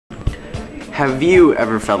Have you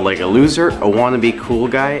ever felt like a loser, a wannabe cool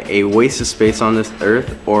guy, a waste of space on this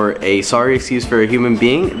earth, or a sorry excuse for a human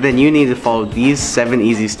being? Then you need to follow these 7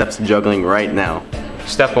 easy steps to juggling right now.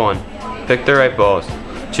 Step 1. Pick the right balls.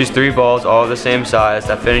 Choose 3 balls all of the same size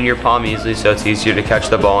that fit in your palm easily so it's easier to catch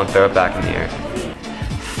the ball and throw it back in the air.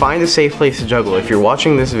 Find a safe place to juggle. If you're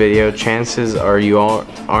watching this video, chances are you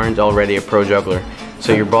aren't already a pro juggler,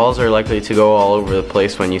 so your balls are likely to go all over the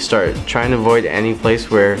place when you start. Try and avoid any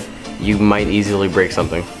place where you might easily break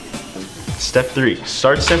something. Step 3.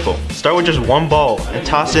 Start simple. Start with just 1 ball and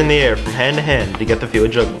toss it in the air from hand to hand to get the feel of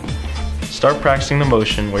juggling. Start practicing the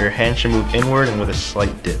motion where your hand should move inward and with a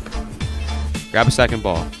slight dip. Grab a second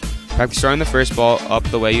ball. Practice throwing the first ball up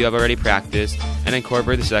the way you have already practiced, and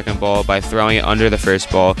incorporate the second ball by throwing it under the first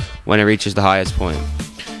ball when it reaches the highest point.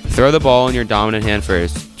 Throw the ball in your dominant hand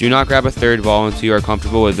first. Do not grab a third ball until you are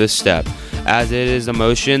comfortable with this step, as it is a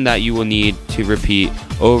motion that you will need to repeat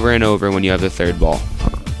over and over when you have the third ball.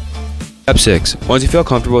 Step 6. Once you feel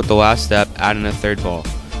comfortable with the last step, add in a third ball.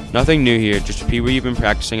 Nothing new here, just repeat what you've been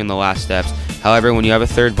practicing in the last steps. However, when you have a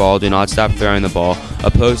third ball, do not stop throwing the ball,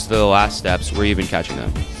 opposed to the last steps where you've been catching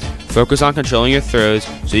them. Focus on controlling your throws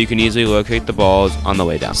so you can easily locate the balls on the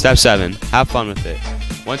way down. Step 7. Have fun with it.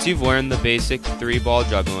 Once you've learned the basic 3-ball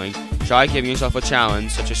juggling, try giving yourself a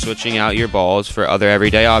challenge such as switching out your balls for other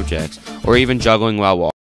everyday objects, or even juggling while walking.